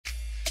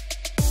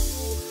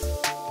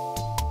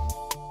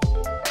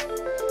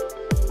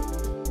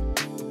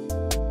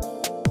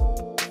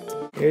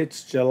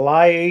It's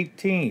July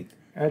 18th.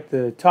 At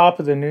the top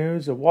of the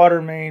news, a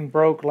water main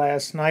broke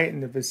last night in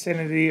the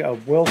vicinity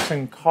of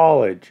Wilson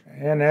College,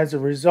 and as a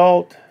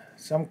result,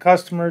 some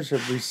customers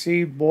have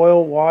received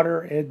boil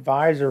water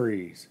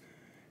advisories.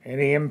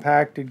 Any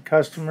impacted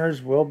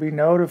customers will be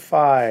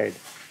notified.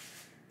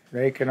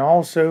 They can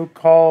also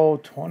call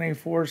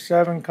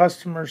 24/7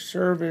 Customer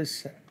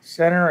Service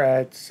Center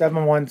at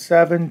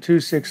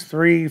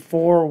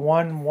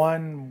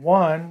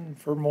 717-263-4111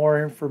 for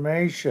more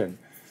information.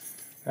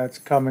 That's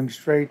coming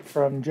straight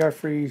from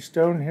Jeffrey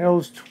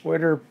Stonehill's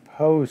Twitter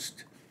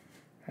post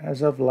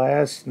as of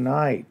last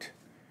night.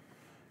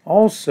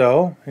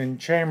 Also, in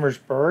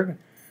Cburg,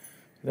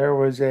 there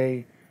was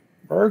a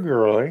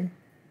burglary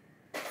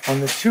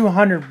on the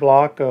 200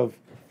 block of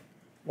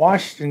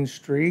Washington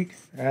Street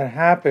that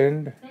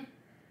happened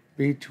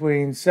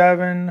between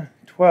July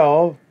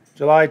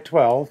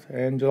 12th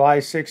and July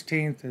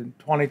 16th in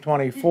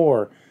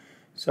 2024.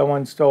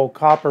 Someone stole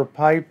copper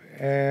pipe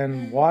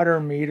and water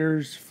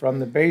meters from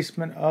the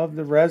basement of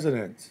the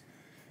residence.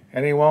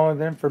 Anyone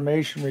with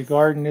information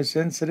regarding this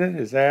incident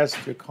is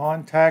asked to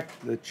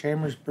contact the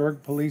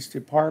Cburg Police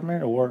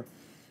Department or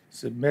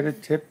submit a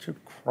tip to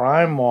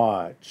Crime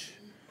Watch.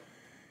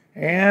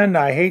 And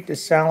I hate to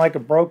sound like a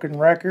broken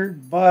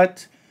record,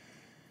 but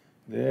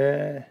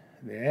the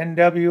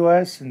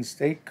NWS and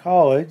State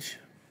College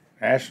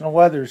National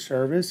Weather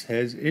Service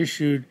has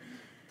issued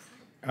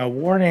a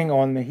warning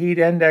on the heat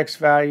index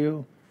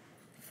value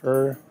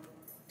for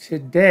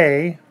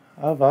today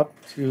of up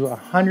to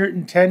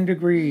 110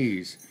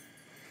 degrees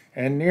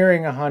and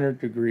nearing 100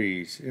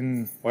 degrees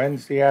in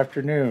Wednesday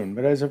afternoon.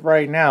 But as of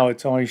right now,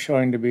 it's only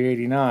showing to be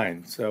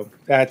 89, so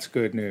that's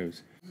good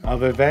news.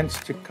 Of events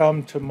to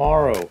come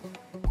tomorrow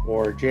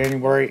or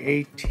January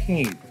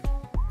 18th.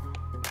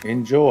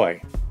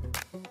 Enjoy.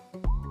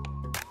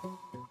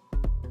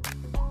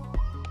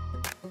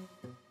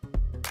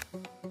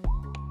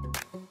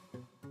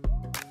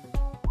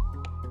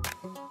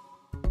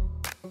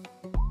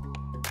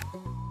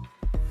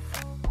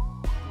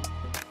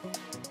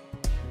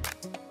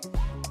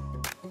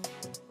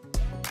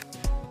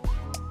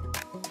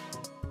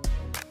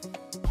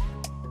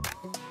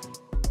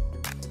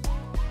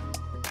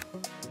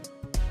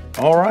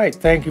 All right,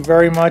 thank you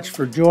very much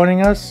for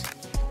joining us.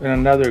 It's been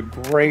another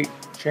great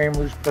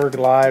Cburg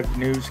Live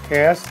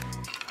newscast,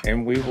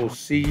 and we will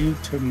see you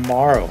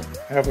tomorrow.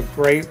 Have a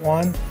great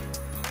one,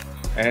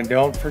 and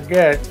don't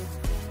forget,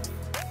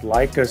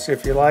 like us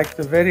if you like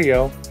the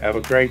video. Have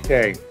a great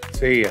day.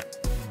 See ya.